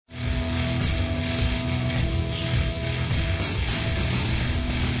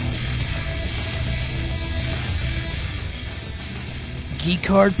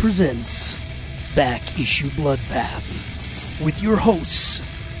Geekard presents Back Issue Bloodbath with your hosts,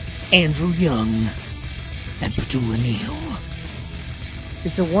 Andrew Young and Petula Neal.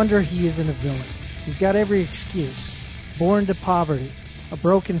 It's a wonder he isn't a villain. He's got every excuse. Born to poverty, a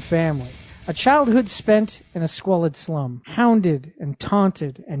broken family, a childhood spent in a squalid slum, hounded and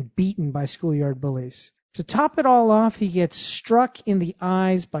taunted and beaten by schoolyard bullies. To top it all off, he gets struck in the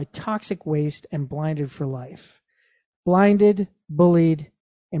eyes by toxic waste and blinded for life. Blinded, bullied,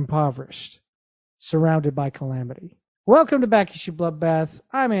 impoverished, surrounded by calamity. Welcome to Back Issue Bloodbath.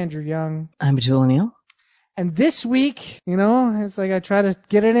 I'm Andrew Young. I'm Petula Neal. And this week, it's like I try to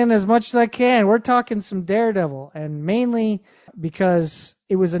get it in as much as I can. We're talking some Daredevil, and mainly because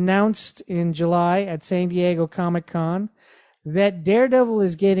it was announced in July at San Diego Comic-Con that Daredevil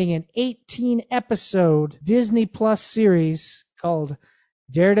is getting an 18-episode Disney Plus series called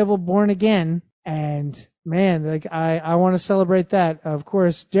Daredevil Born Again. And man, I want to celebrate that. Of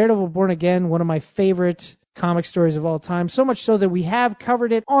course, Daredevil Born Again, one of my favorite comic stories of all time, so much so that we have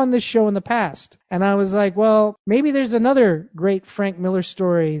covered it on this show in the past. And I was like, well, maybe there's another great Frank Miller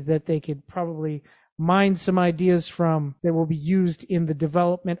story that they could probably mine some ideas from that will be used in the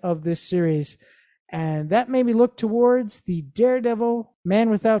development of this series. And that made me look towards the Daredevil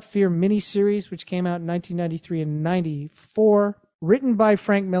Man Without Fear miniseries, which came out in 1993 and 94. Written by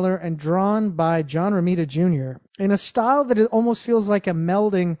Frank Miller and drawn by John Romita Jr. in a style that it almost feels like a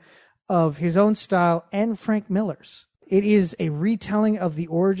melding of his own style and Frank Miller's. It is a retelling of the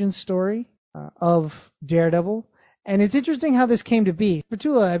origin story of Daredevil, and it's interesting how this came to be.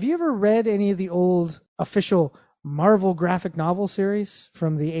 Petula, have you ever read any of the old official Marvel graphic novel series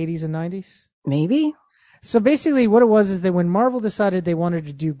from the 80s and 90s? Maybe. So basically what it was is that when Marvel decided they wanted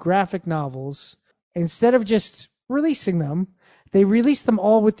to do graphic novels, instead of just releasing them, they released them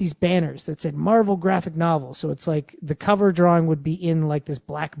all with these banners that said Marvel graphic novel. So it's like the cover drawing would be in like this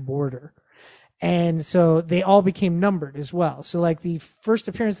black border. And so they all became numbered as well. So like the first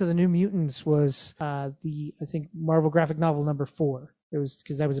appearance of the New Mutants was I think Marvel graphic novel number 4. It was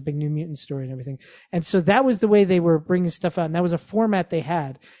because that was a big New Mutant story and everything. And so that was the way they were bringing stuff out. And that was a format they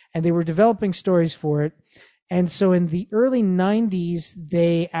had. And they were developing stories for it. And so in the early 90s,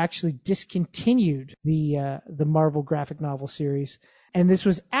 they actually discontinued the Marvel graphic novel series. And this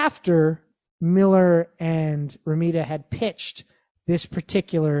was after Miller and Romita had pitched this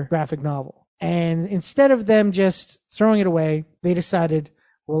particular graphic novel. And instead of them just throwing it away, they decided,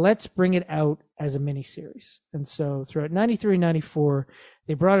 well, let's bring it out as a miniseries. And so throughout 93 and 94,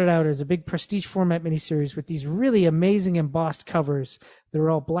 they brought it out as a big prestige format miniseries with these really amazing embossed covers. They were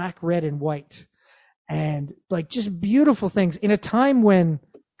all black, red, and white. And like just beautiful things. In a time when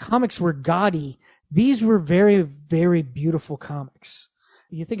comics were gaudy, these were very, very beautiful comics.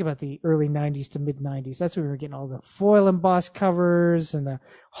 You think about the early 90s to mid 90s. That's when we were getting all the foil embossed covers and the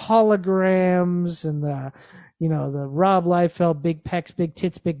holograms and the Rob Liefeld, big pecs, big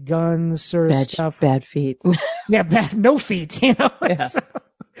tits, big guns sort of stuff. Bad feet. Yeah, no feet, Yeah. So,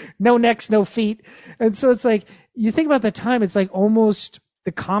 no necks, no feet. And so it's like, you think about the time, it's like almost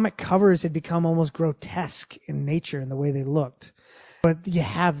the comic covers had become almost grotesque in nature in the way they looked. But you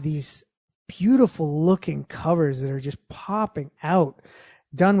have these beautiful looking covers that are just popping out,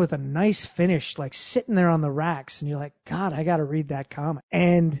 done with a nice finish, like sitting there on the racks. And you're like, God, I got to read that comic.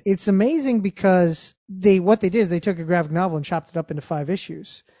 And it's amazing because what they did is they took a graphic novel and chopped it up into 5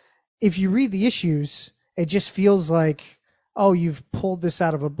 issues. If you read the issues, it just feels like, oh, you've pulled this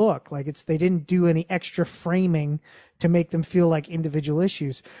out of a book. Like they didn't do any extra framing to make them feel like individual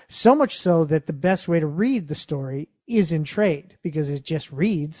issues. So much so that the best way to read the story is in trade because it just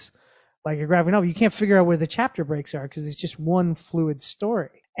reads like a graphic novel. You can't figure out where the chapter breaks are because it's just one fluid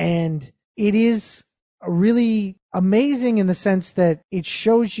story. And it is really amazing in the sense that it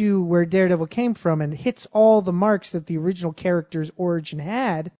shows you where Daredevil came from and hits all the marks that the original character's origin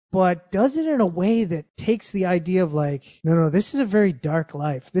had, but does it in a way that takes the idea of like, no, this is a very dark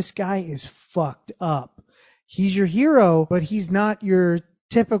life. This guy is fucked up. He's your hero, but he's not your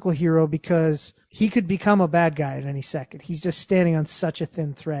typical hero because he could become a bad guy at any second. He's just standing on such a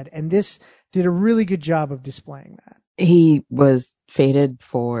thin thread. And this did a really good job of displaying that. He was fated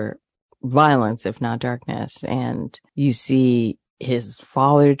for violence, if not darkness. And you see his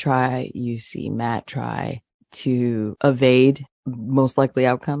father try, you see Matt try to evade most likely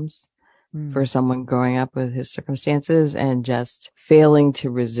outcomes for someone growing up with his circumstances and just failing to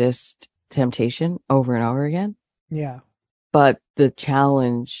resist temptation over and over again. Yeah. But the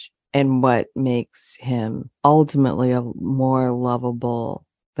challenge and what makes him ultimately a more lovable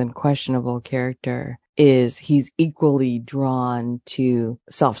than questionable character is he's equally drawn to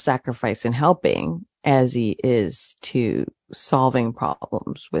self-sacrifice and helping as he is to solving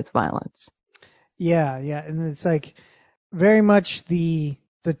problems with violence. Yeah, and it's like very much the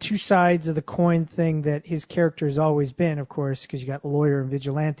two sides of the coin thing that his character has always been, of course, because you got lawyer and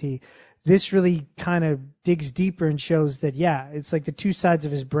vigilante. This really kind of digs deeper and shows that, yeah, it's like the two sides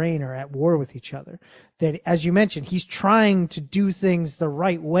of his brain are at war with each other. That, as you mentioned, he's trying to do things the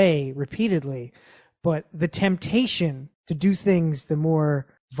right way repeatedly, but the temptation to do things the more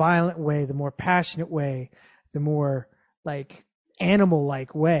violent way, the more passionate way, the more like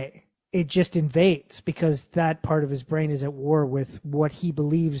animal-like way, it just invades because that part of his brain is at war with what he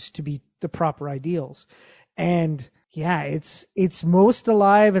believes to be the proper ideals. And yeah, it's most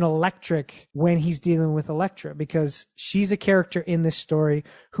alive and electric when he's dealing with Elektra, because she's a character in this story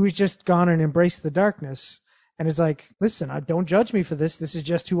who's just gone and embraced the darkness and is like, listen, don't judge me for this. This is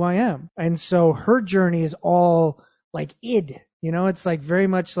just who I am. And so her journey is all like id, it's like very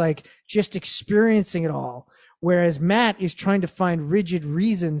much like just experiencing it all. Whereas Matt is trying to find rigid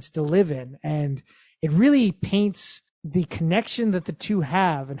reasons to live in. And it really paints the connection that the two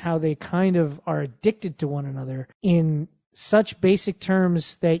have and how they kind of are addicted to one another in such basic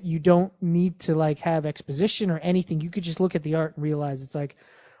terms that you don't need to like have exposition or anything. You could just look at the art and realize it's like,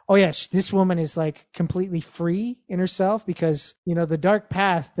 oh yes, this woman is like completely free in herself because, the dark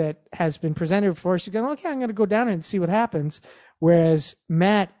path that has been presented for her, she's going, okay, I'm going to go down and see what happens. Whereas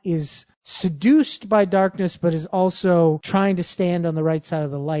Matt is seduced by darkness, but is also trying to stand on the right side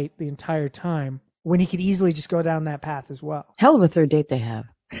of the light the entire time, when he could easily just go down that path as well. Hell of a third date they have.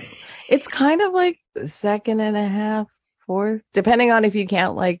 It's kind of like the second and a half, fourth, depending on if you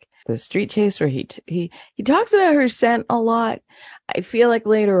count like the street chase where he talks about her scent a lot. I feel like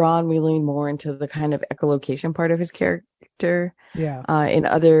later on we lean more into the kind of echolocation part of his character. Yeah. In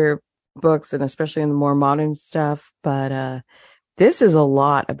other books and especially in the more modern stuff. But this is a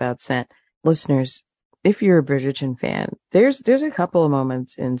lot about scent. Listeners, if you're a Bridgerton fan, there's a couple of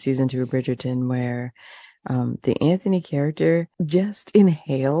moments in season 2 of Bridgerton where the Anthony character just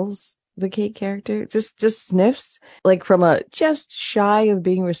inhales the Kate character, just sniffs, like from a just shy of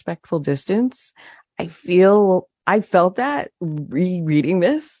being respectful distance. I felt that rereading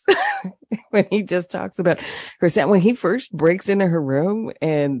this when he just talks about her scent. When he first breaks into her room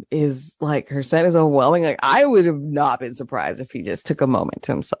and is like, her scent is overwhelming, like I would have not been surprised if he just took a moment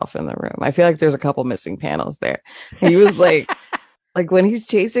to himself in the room. I feel like there's a couple missing panels there. He was like, like when he's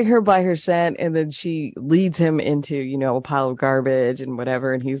chasing her by her scent and then she leads him into, a pile of garbage and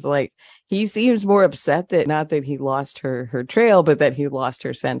whatever. And he's like, he seems more upset that not that he lost her trail, but that he lost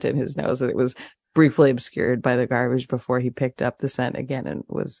her scent in his nose, that it was briefly obscured by the garbage before he picked up the scent again and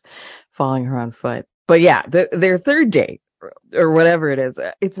was following her on foot. But yeah, their third date or whatever it is,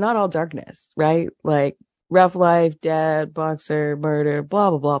 it's not all darkness, right? Like rough life, dad, boxer, murder,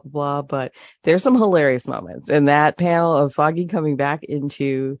 blah, blah, blah, blah, blah. But there's some hilarious moments in that panel of Foggy coming back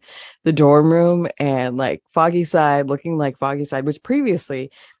into the dorm room and like Foggy side looking like Foggy side, which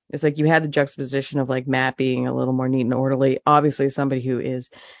previously it's like you had the juxtaposition of like Matt being a little more neat and orderly. Obviously somebody who is,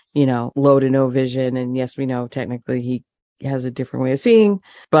 low to no vision. And yes, we know technically he has a different way of seeing,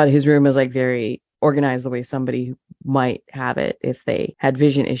 but his room is like very organized the way somebody might have it if they had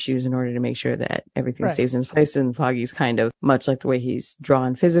vision issues in order to make sure that everything stays in place. And Foggy's kind of much like the way he's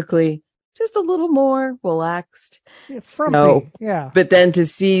drawn physically, just a little more relaxed. Yeah, frumpy, yeah. But then to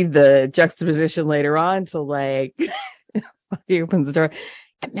see the juxtaposition later on, so like Foggy opens the door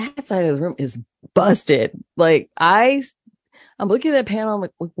and Matt's side of the room is busted. Like I'm looking at that panel, I'm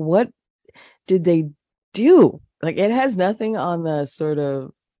like, what did they do? Like it has nothing on the sort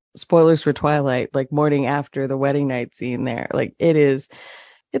of spoilers for Twilight, like morning after the wedding night scene there. Like it's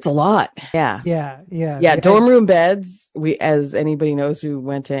a lot. Yeah. Dorm room beds, as anybody knows who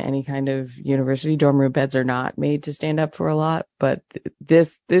went to any kind of university, dorm room beds are not made to stand up for a lot, but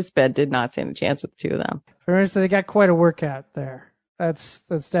this bed did not stand a chance with the two of them. So they got quite a workout there. That's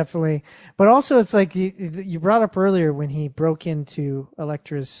definitely, but also it's like you brought up earlier when he broke into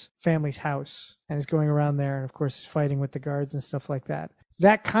Elektra's family's house and is going around there and of course is fighting with the guards and stuff like that.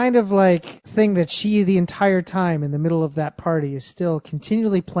 That kind of like thing that she the entire time in the middle of that party is still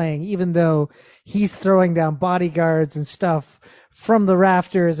continually playing, even though he's throwing down bodyguards and stuff from the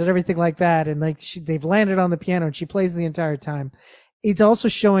rafters and everything like that. And like they've landed on the piano and she plays the entire time. It's also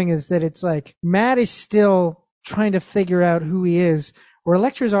showing us that it's like Matt is still trying to figure out who he is, where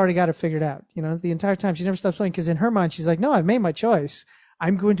Elektra's already got it figured out. The entire time she never stops playing because in her mind she's like, no, I've made my choice.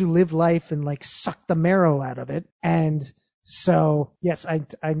 I'm going to live life and like suck the marrow out of it. And so, yes,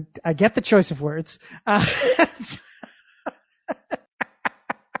 I get the choice of words.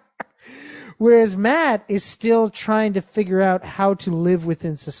 Whereas Matt is still trying to figure out how to live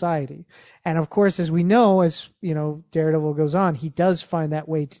within society. And of course, as we know, as you know, Daredevil goes on, he does find that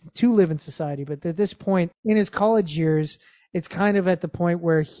way to live in society. But at this point in his college years, it's kind of at the point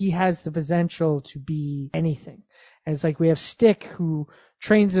where he has the potential to be anything. And it's like we have Stick, who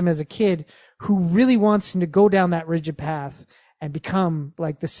trains him as a kid, who really wants him to go down that rigid path and become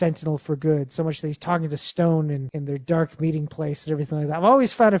like the Sentinel for good, so much that he's talking to Stone in their dark meeting place and everything like that. I've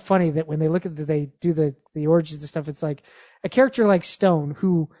always found it funny that when they look at they do the origins and stuff, it's like a character like Stone,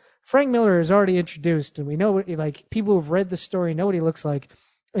 who Frank Miller has already introduced, and we know what, like, people who've read the story know what he looks like.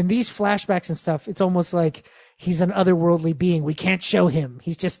 In these flashbacks and stuff, it's almost like he's an otherworldly being. We can't show him.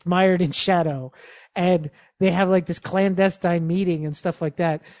 He's just mired in shadow. And they have like this clandestine meeting and stuff like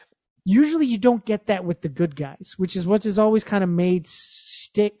that. Usually you don't get that with the good guys, which is what has always kind of made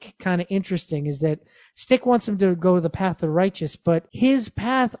Stick kind of interesting, is that Stick wants him to go the path of righteous, but his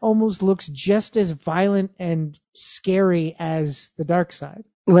path almost looks just as violent and scary as the dark side.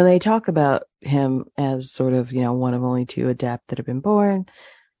 When they talk about him as sort of, one of only two adept that have been born,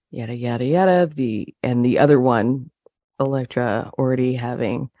 yada, yada, yada, and the other one, Elektra, already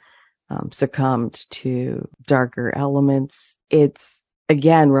having succumbed to darker elements, it's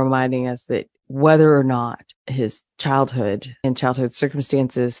again reminding us that whether or not his childhood and childhood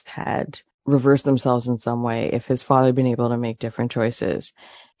circumstances had reversed themselves in some way, if his father had been able to make different choices,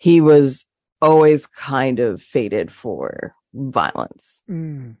 he was always kind of fated for violence.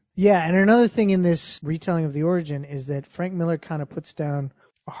 Yeah, and another thing in this retelling of the origin is that Frank Miller kind of puts down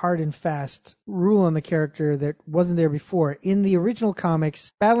a hard and fast rule on the character that wasn't there before. In the original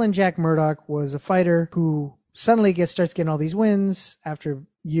comics, Battling Jack Murdock was a fighter who suddenly starts getting all these wins after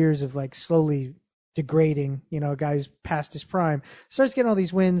years of like slowly degrading, a guy who's past his prime, starts getting all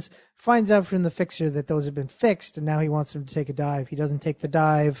these wins, finds out from the fixer that those have been fixed, and now he wants him to take a dive. He doesn't take the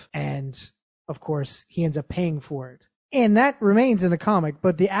dive, and of course he ends up paying for it. And that remains in the comic,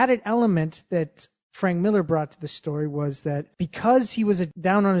 but the added element that Frank Miller brought to the story was that because he was a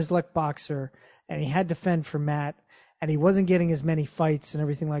down on his luck boxer and he had to fend for Matt and he wasn't getting as many fights and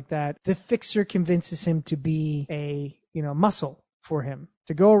everything like that, the fixer convinces him to be a, muscle for him,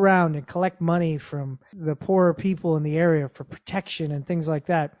 to go around and collect money from the poorer people in the area for protection and things like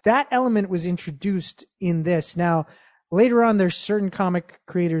that. That element was introduced in this. Now, later on, there's certain comic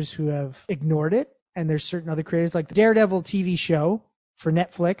creators who have ignored it, and there's certain other creators, like the Daredevil TV show for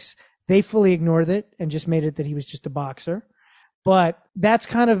Netflix, they fully ignored it and just made it that he was just a boxer. But that's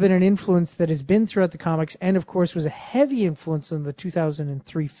kind of been an influence that has been throughout the comics, and of course was a heavy influence in the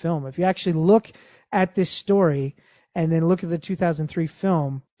 2003 film. If you actually look at this story and then look at the 2003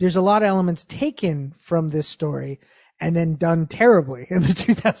 film, there's a lot of elements taken from this story and then done terribly in the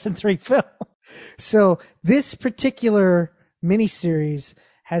 2003 film. So this particular miniseries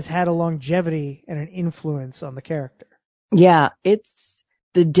has had a longevity and an influence on the character. Yeah, it's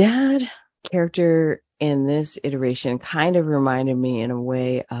the dad character in this iteration kind of reminded me in a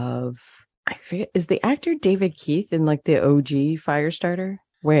way of, I forget, is the actor David Keith in like the OG Firestarter,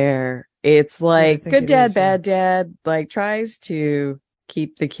 where it's like good dad, bad dad, like tries to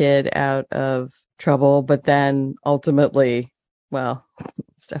keep the kid out of trouble, but then ultimately, well,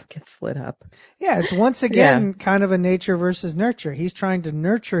 stuff gets lit up. Yeah, it's once again kind of a nature versus nurture. He's trying to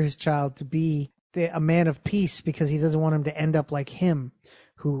nurture his child to be a man of peace because he doesn't want him to end up like him,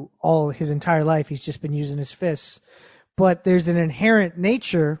 who all his entire life he's just been using his fists. But there's an inherent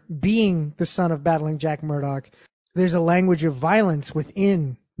nature, being the son of Battling Jack Murdock. There's a language of violence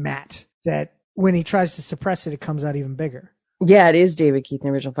within Matt that when he tries to suppress it, it comes out even bigger. Yeah, it is David Keith in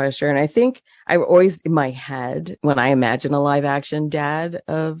the original Firestarter. And I think I always, in my head, when I imagine a live action dad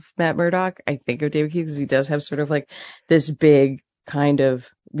of Matt Murdock, I think of David Keith because he does have sort of like this big kind of,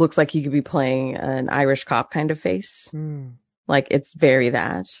 looks like he could be playing an Irish cop kind of face. Like it's very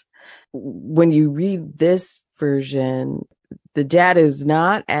that. When you read this version, the dad is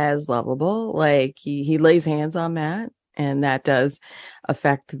not as lovable. Like he lays hands on Matt, and that does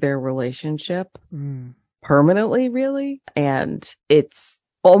affect their relationship. Permanently, really. And it's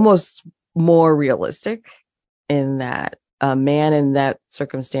almost more realistic in that a man in that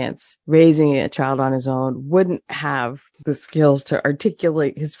circumstance raising a child on his own wouldn't have the skills to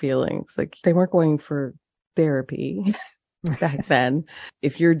articulate his feelings. Like they weren't going for therapy back then.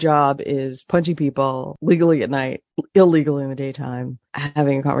 If your job is punching people legally at night, illegally in the daytime,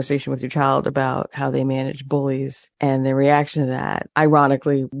 having a conversation with your child about how they manage bullies, and the reaction to that,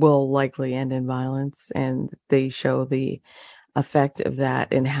 ironically, will likely end in violence. And they show the effect of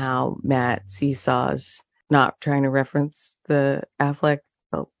that in how Matt seesaws, not trying to reference the Affleck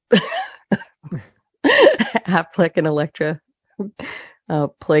and Elektra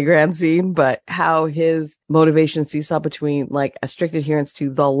playground scene, but how his motivation seesaw between like a strict adherence to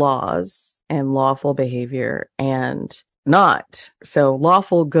the laws and lawful behavior and not. So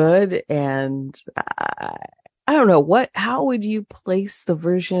lawful good and I don't know how would you place the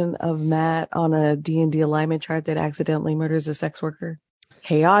version of Matt on a D&D alignment chart that accidentally murders a sex worker?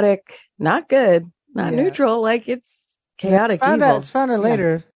 Chaotic, not good, not neutral, like it's chaotic evil. It's found out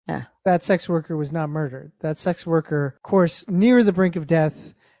later. Yeah. That sex worker was not murdered. That sex worker, of course, near the brink of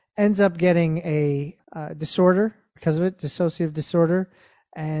death, ends up getting a disorder because of it, dissociative disorder,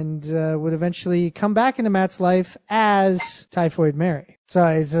 and would eventually come back into Matt's life as Typhoid Mary. So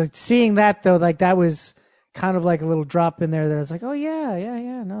it's like seeing that though, like that was kind of like a little drop in there that I was like, oh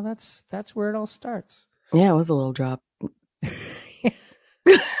yeah, no, that's where it all starts. Yeah, it was a little drop.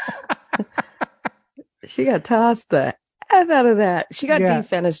 She got tossed the F out of that. She got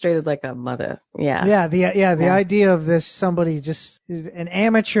defenestrated like a mother. Yeah. The idea of this somebody just is an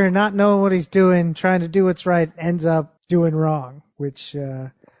amateur, not knowing what he's doing, trying to do what's right, ends up doing wrong, which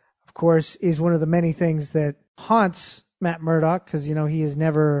of course is one of the many things that haunts Matt Murdock, because he is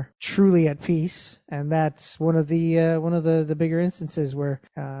never truly at peace, and that's one of the bigger instances where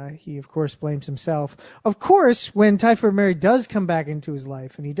he of course blames himself. Of course, when Typhoid Mary does come back into his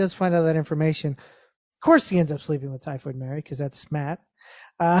life and he does find out that information, of course he ends up sleeping with Typhoid Mary because that's Matt.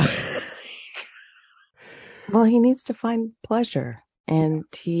 Well, he needs to find pleasure, and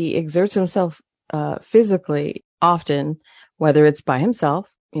he exerts himself physically often, whether it's by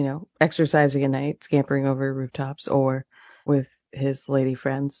himself, exercising at night, scampering over rooftops, or with his lady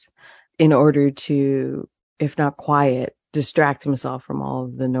friends, in order to, if not quiet, distract himself from all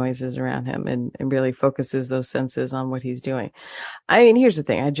of the noises around him and really focuses those senses on what he's doing. I mean, here's the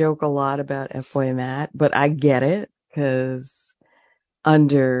thing. I joke a lot about F-Boy Matt, but I get it, because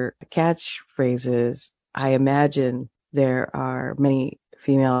under catchphrases, I imagine there are many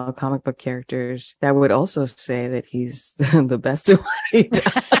female comic book characters that would also say that he's the best at what he does.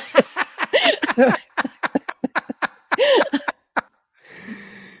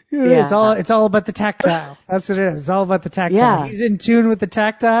 It's all about the tactile. That's what it is. It's all about the tactile. Yeah. He's in tune with the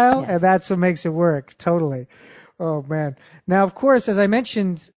tactile, and that's what makes it work. Totally. Oh man. Now, of course, as I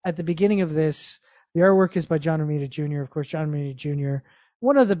mentioned at the beginning of this, the artwork is by John Romita Jr. Of course, John Romita Jr.,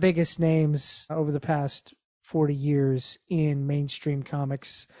 one of the biggest names over the past 40 years in mainstream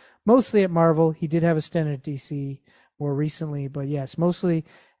comics, mostly at Marvel. He did have a stint at DC more recently, but yes, mostly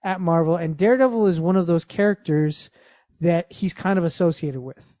at Marvel. And Daredevil is one of those characters that he's kind of associated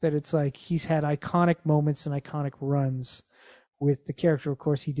with, that it's like he's had iconic moments and iconic runs with the character. Of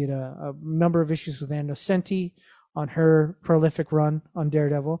course, he did a number of issues with Ann Nocenti on her prolific run on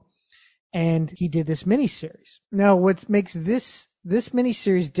Daredevil, and he did this miniseries. Now, what makes this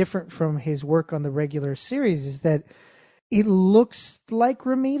miniseries different from his work on the regular series is that it looks like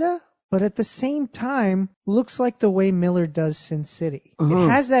Romita, but at the same time looks like the way Miller does Sin City. Mm-hmm. It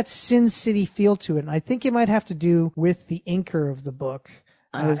has that Sin City feel to it, and I think it might have to do with the inker of the book.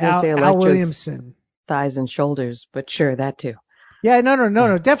 I was going to say Al Williamson. Thighs and shoulders, but sure, that too. Yeah,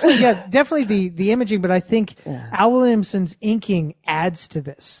 no, definitely the imaging, but I think Al Williamson's inking adds to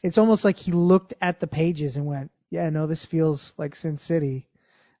this. It's almost like he looked at the pages and went, yeah, no, this feels like Sin City.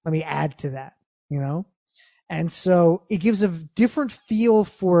 Let me add to that, And so it gives a different feel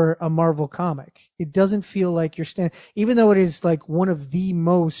for a Marvel comic. It doesn't feel like you're even though it is like one of the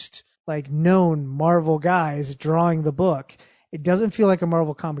most like known Marvel guys drawing the book, it doesn't feel like a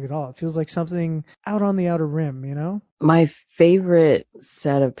Marvel comic at all. It feels like something out on the outer rim, My favorite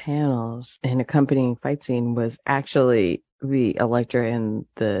set of panels and accompanying fight scene was actually the Elektra and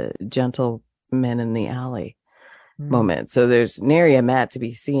the gentleman in the alley moment. So there's nary a Matt to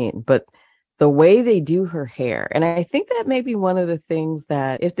be seen, but the way they do her hair, and I think that may be one of the things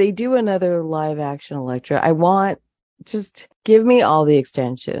that if they do another live action Elektra, I want, just give me all the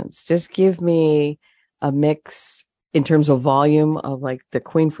extensions. Just give me a mix in terms of volume of like the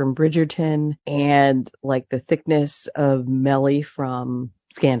Queen from Bridgerton and like the thickness of Melly from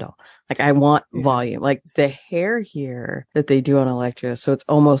Scandal. Like I want volume. Like the hair here that they do on Elektra, so it's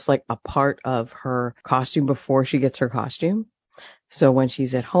almost like a part of her costume before she gets her costume. So when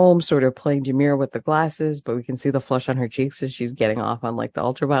she's at home, sort of playing Demure with the glasses, but we can see the flush on her cheeks as she's getting off on like the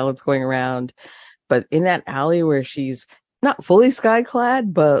ultraviolets going around. But in that alley where she's not fully sky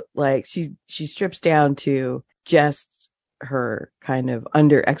clad, but like she strips down to just her kind of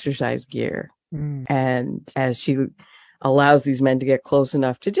under exercise gear. And as she allows these men to get close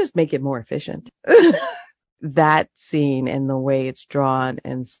enough to just make it more efficient. That scene and the way it's drawn,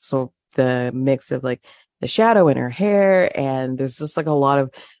 and so the mix of like the shadow in her hair, and there's just like a lot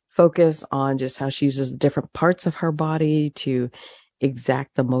of focus on just how she uses different parts of her body to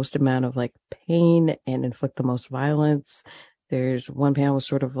exact the most amount of like pain and inflict the most violence. There's one panel was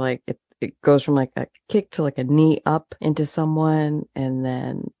sort of like it goes from like a kick to like a knee up into someone, and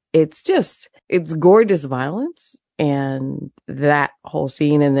then it's gorgeous violence, and that whole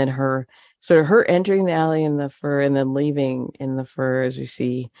scene, and then her entering the alley in the fur and then leaving in the fur as we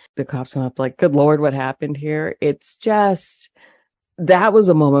see the cops come up, like, good Lord, what happened here? It's just, that was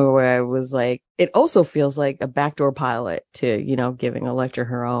a moment where I was like, it also feels like a backdoor pilot to, giving Elektra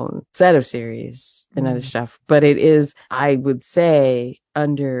her own set of series and other stuff. But it is, I would say,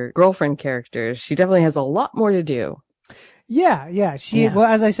 under girlfriend characters, she definitely has a lot more to do. Yeah. Well,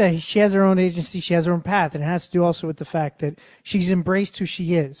 as I say, she has her own agency, she has her own path, and it has to do also with the fact that she's embraced who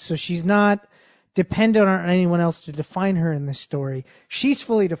she is. So she's not dependent on anyone else to define her in this story. She's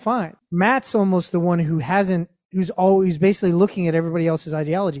fully defined. Matt's almost the one who's basically looking at everybody else's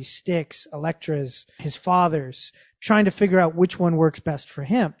ideology, Styx, Elektra's, his father's, trying to figure out which one works best for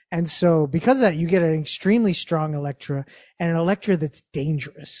him. And so because of that, you get an extremely strong Elektra, and an Elektra that's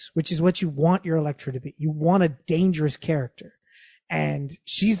dangerous, which is what you want your Elektra to be. You want a dangerous character. And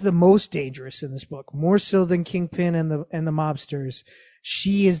she's the most dangerous in this book, more so than Kingpin and the mobsters.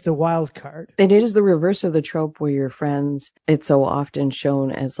 She is the wild card. And it is the reverse of the trope where your friends, it's so often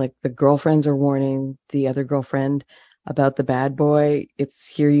shown as like the girlfriends are warning the other girlfriend about the bad boy. It's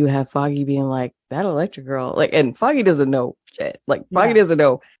here you have Foggy being like, that Elektra girl, like, and Foggy doesn't know shit. Like, Foggy doesn't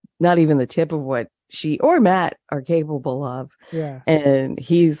know not even the tip of what she or Matt are capable of. Yeah. And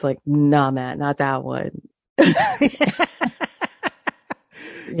he's like, nah, Matt, not that one.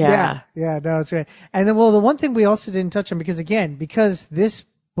 Yeah, no, that's right. And then, well, the one thing we also didn't touch on, because this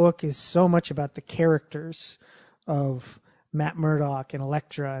book is so much about the characters of Matt Murdock and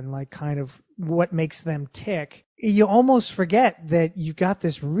Elektra and like kind of what makes them tick, you almost forget that you've got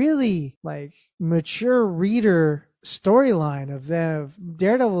this really like mature reader storyline of them.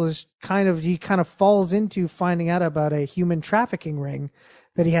 Daredevil is he kind of falls into finding out about a human trafficking ring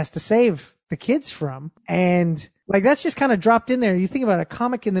that he has to save the kids from. And like, that's just kind of dropped in there. You think about a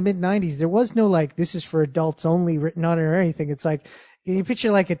comic in the mid 90s, there was no like, this is for adults only written on it or anything. It's like, you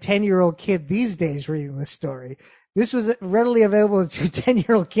picture like a 10-year-old kid these days reading this story. This was readily available to a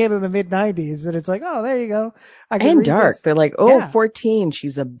 10-year-old kid in the mid 90s, and it's like, oh, there you go. And dark. This. They're like, 14,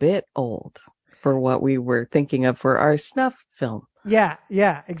 she's a bit old for what we were thinking of for our snuff film. Yeah,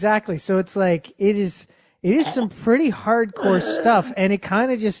 exactly. So it's like, it is some pretty hardcore stuff, and it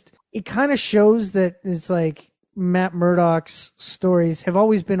kind of shows that it's like Matt Murdock's stories have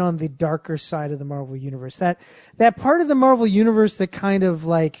always been on the darker side of the Marvel Universe. That part of the Marvel Universe that kind of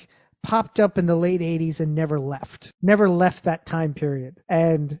like popped up in the late 80s and never left that time period.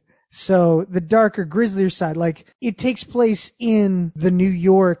 And so the darker, grislier side, like it takes place in the New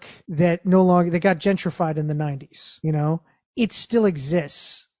York that got gentrified in the 90s, it still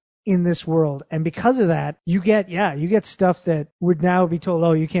exists in this world. And because of that, you get stuff that would now be told,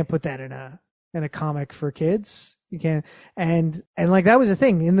 oh, you can't put that in a comic for kids. You can't. And like that was the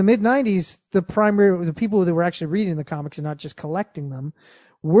thing in the mid 90s, the people that were actually reading the comics and not just collecting them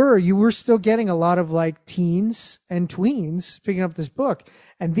you were still getting a lot of like teens and tweens picking up this book.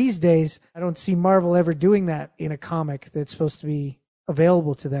 And these days, I don't see Marvel ever doing that in a comic that's supposed to be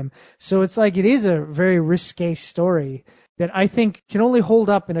available to them. So it's like, it is a very risque story that I think can only hold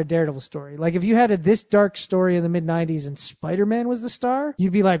up in a Daredevil story. Like if you had this dark story in the mid 90s and Spider-Man was the star,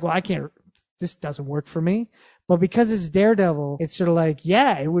 you'd be like, well, this doesn't work for me. But because it's Daredevil, it's sort of like,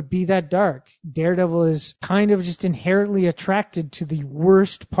 yeah, it would be that dark. Daredevil is kind of just inherently attracted to the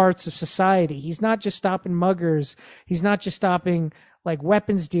worst parts of society. He's not just stopping muggers. He's not just stopping like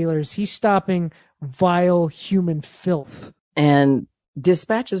weapons dealers. He's stopping vile human filth. And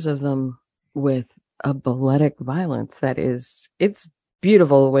dispatches of them with a balletic violence it's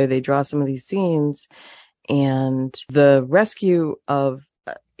beautiful the way they draw some of these scenes. And the rescue of,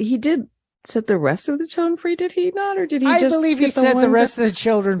 he did set the rest of the children free, did he not? Or did he just... I believe he set the rest of the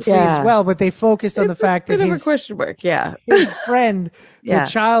children free as well, but they focused on the fact that his... question mark, his friend, the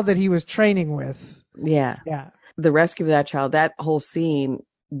child that he was training with. Yeah. The rescue of that child, that whole scene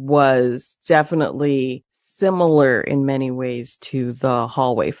was definitely similar in many ways to the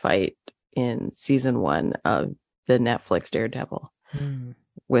hallway fight in season 1 of the Netflix Daredevil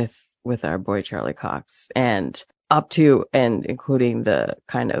with our boy Charlie Cox, and up to and including the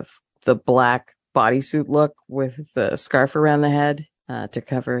kind of the black bodysuit look with the scarf around the head to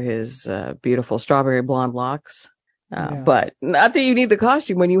cover his beautiful strawberry blonde locks. But not that you need the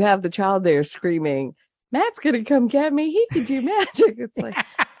costume when you have the child there screaming, Matt's gonna come get me, he can do magic. It's like,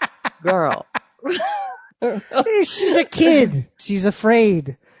 girl. She's a kid. She's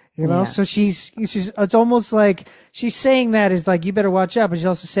afraid. You know, so she's it's almost like she's saying that is like, you better watch out, but she's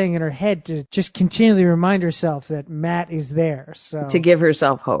also saying in her head to just continually remind herself that Matt is there. So to give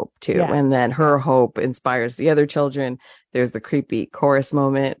herself hope too. Yeah. And then her hope inspires the other children. There's the creepy chorus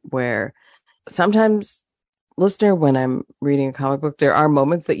moment where sometimes, listener, when I'm reading a comic book, there are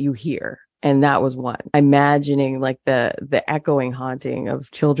moments that you hear. And that was one. Imagining like the echoing haunting of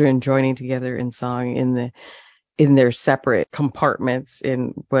children joining together in song in their separate compartments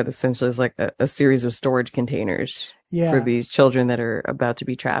in what essentially is like a series of storage containers for these children that are about to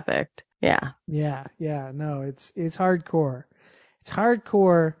be trafficked. Yeah. No, it's hardcore. It's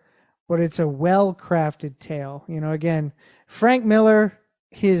hardcore, but it's a well-crafted tale. You know, again, Frank Miller,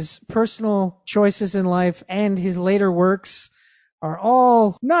 his personal choices in life and his later works are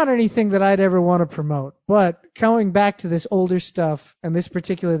all not anything that I'd ever want to promote. But coming back to this older stuff, and this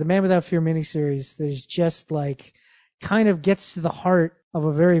particular, the Man Without Fear miniseries, that is just like, kind of gets to the heart of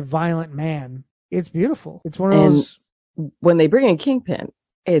a very violent man. It's beautiful. It's one of those. When they bring in Kingpin,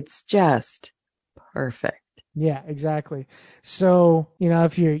 it's just perfect. Yeah, exactly. So, you know,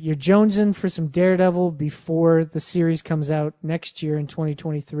 if you're jonesing for some Daredevil before the series comes out next year in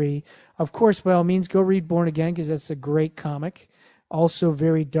 2023, of course, by all means, go read Born Again, because that's a great comic. Also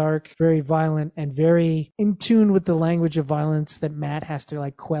very dark, very violent, and very in tune with the language of violence that Matt has to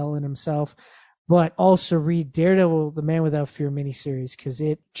like quell in himself. But also read Daredevil, the Man Without Fear miniseries, because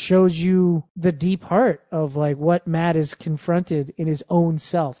it shows you the deep heart of like what Matt is confronted in his own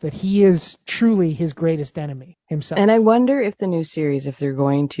self, that he is truly his greatest enemy himself. And I wonder if the new series, if they're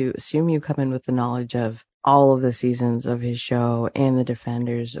going to assume you come in with the knowledge of all of the seasons of his show and the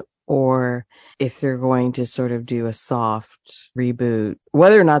Defenders, or if they're going to sort of do a soft reboot.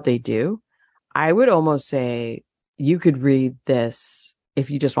 Whether or not they do, I would almost say you could read this if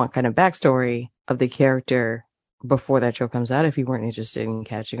you just want kind of backstory of the character before that show comes out, if you weren't interested in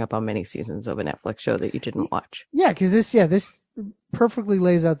catching up on many seasons of a Netflix show that you didn't watch. Yeah, because this perfectly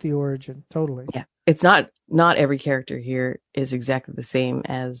lays out the origin. Totally. Yeah. It's not every character here is exactly the same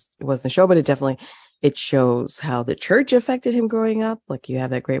as it was in the show, but it shows how the church affected him growing up. Like you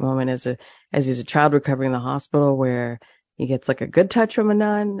have that great moment as he's a child recovering in the hospital where he gets like a good touch from a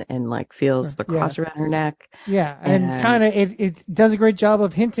nun and like feels the cross around her neck. Yeah, and kind of it does a great job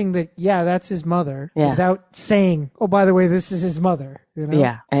of hinting that that's his mother without saying, oh, by the way, this is his mother. You know?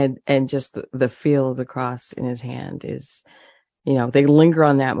 Yeah, and just the feel of the cross in his hand is, you know, they linger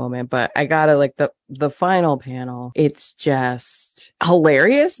on that moment. But I gotta like the final panel. It's just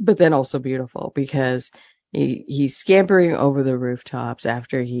hilarious, but then also beautiful because he's scampering over the rooftops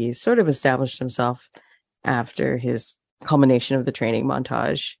after he's sort of established himself after his culmination of the training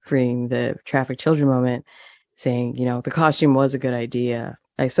montage, freeing the trafficked children moment, saying, you know, the costume was a good idea.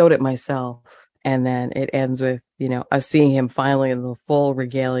 I sewed it myself. And then it ends with, you know, us seeing him finally in the full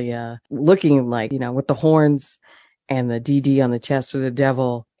regalia, looking like, you know, with the horns and the DD on the chest for the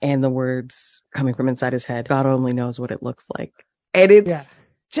devil and the words coming from inside his head. God only knows what it looks like. And it's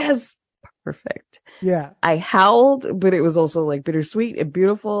just perfect. Yeah. I howled, but it was also like bittersweet and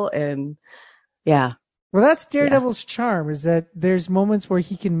beautiful. And yeah. Well, that's Daredevil's charm, is that there's moments where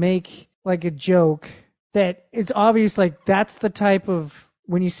he can make like a joke that it's obvious, like that's the type of,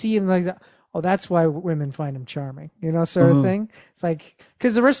 when you see him like that, oh, that's why women find him charming, you know, sort of thing. It's like,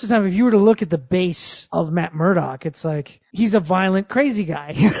 because the rest of the time, if you were to look at the base of Matt Murdock, it's like, he's a violent, crazy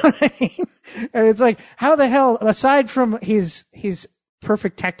guy, you know what I mean? And it's like, how the hell, aside from his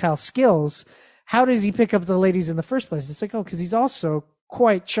perfect tactile skills, how does he pick up the ladies in the first place? It's like, oh, because he's also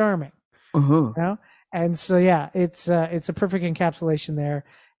quite charming, you know? And so, yeah, it's a perfect encapsulation there,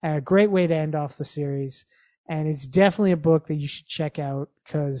 and a great way to end off the series. And it's definitely a book that you should check out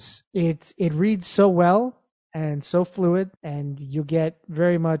because it reads so well and so fluid, and you get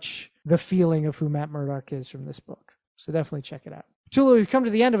very much the feeling of who Matt Murdock is from this book. So definitely check it out. Tula, we've come to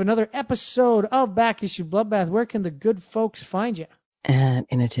the end of another episode of Back Issue Bloodbath. Where can the good folks find you? At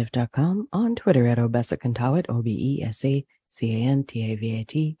Inativ.com, on Twitter at Obesacantawit,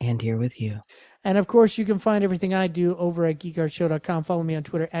 OBESACANTAVAT, and here with you. And, of course, you can find everything I do over at geekardshow.com. Follow me on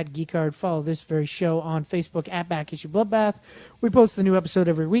Twitter at geekard. Follow this very show on Facebook at Back Issue Bloodbath. We post a new episode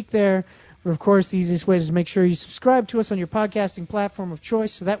every week there. But, of course, the easiest way is to make sure you subscribe to us on your podcasting platform of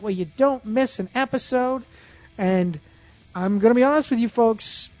choice so that way you don't miss an episode. And I'm going to be honest with you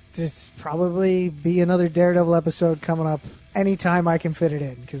folks, there's probably be another Daredevil episode coming up anytime I can fit it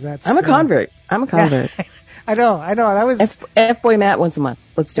in, because that's... I'm a convert. Yeah, I know. That was... F-Boy Matt once a month.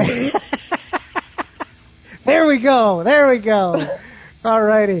 Let's do it. There we go. All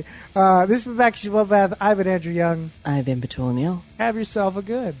righty. This has been Back to Bloodbath. I've been Andrew Young. I've been Patul O'Neill. Have yourself a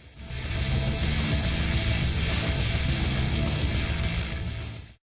good.